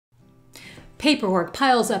paperwork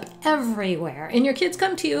piles up everywhere, and your kids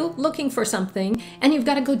come to you looking for something, and you've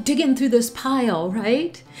got to go digging through this pile,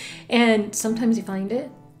 right? And sometimes you find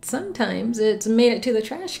it. Sometimes it's made it to the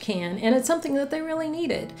trash can, and it's something that they really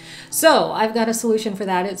needed. So I've got a solution for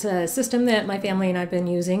that. It's a system that my family and I've been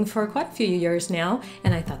using for quite a few years now,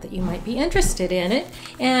 and I thought that you might be interested in it.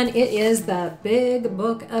 And it is the Big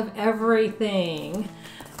Book of Everything.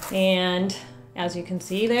 And as you can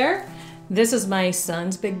see there, this is my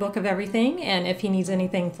son's Big Book of Everything, and if he needs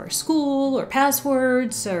anything for school or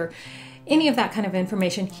passwords or any of that kind of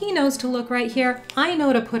information, he knows to look right here. I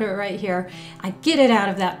know to put it right here. I get it out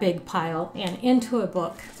of that big pile and into a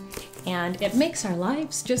book, and it makes our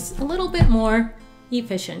lives just a little bit more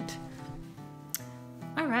efficient.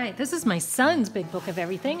 All right, this is my son's Big Book of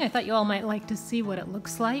Everything. I thought you all might like to see what it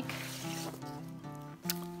looks like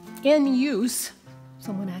in use,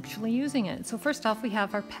 someone actually using it. So first off, we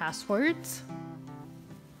have our passwords.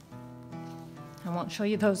 I won't show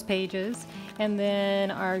you those pages. And then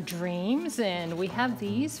our dreams, and we have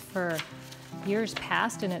these for years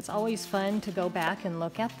past, and it's always fun to go back and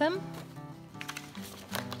look at them.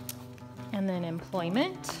 And then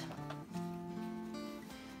employment.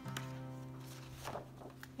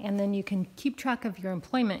 And then you can keep track of your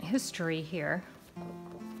employment history here.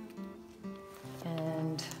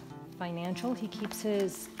 And financial, he keeps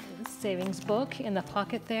his savings book in the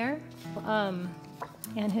pocket there.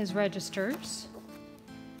 And his registers.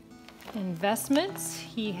 Investments,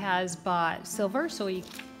 he has bought silver, so he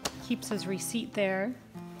keeps his receipt there.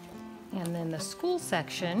 And then the school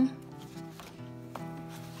section,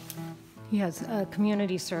 he has a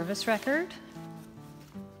community service record.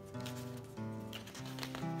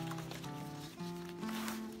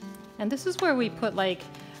 And this is where we put like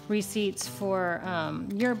receipts for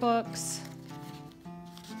yearbooks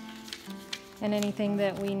and anything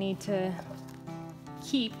that we need to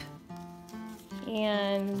keep,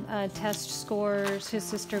 and test scores. His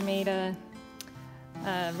sister made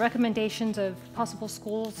recommendations of possible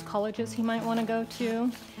schools, colleges he might want to go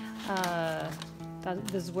to.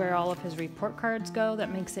 This is where all of his report cards go.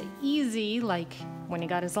 That makes it easy. Like when he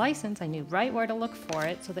got his license, I knew right where to look for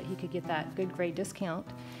it so that he could get that good grade discount.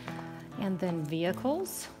 And then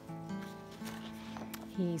vehicles.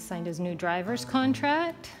 He signed his new driver's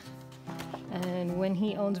contract. And when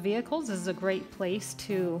he owns vehicles, this is a great place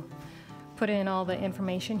to put in all the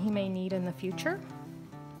information he may need in the future.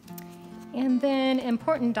 And then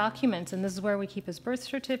important documents, and this is where we keep his birth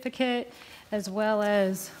certificate, as well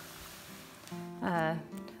as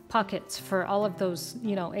pockets for all of those,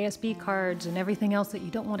 ASB cards and everything else that you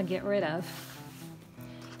don't want to get rid of.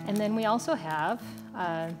 And then we also have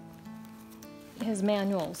his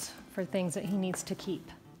manuals for things that he needs to keep.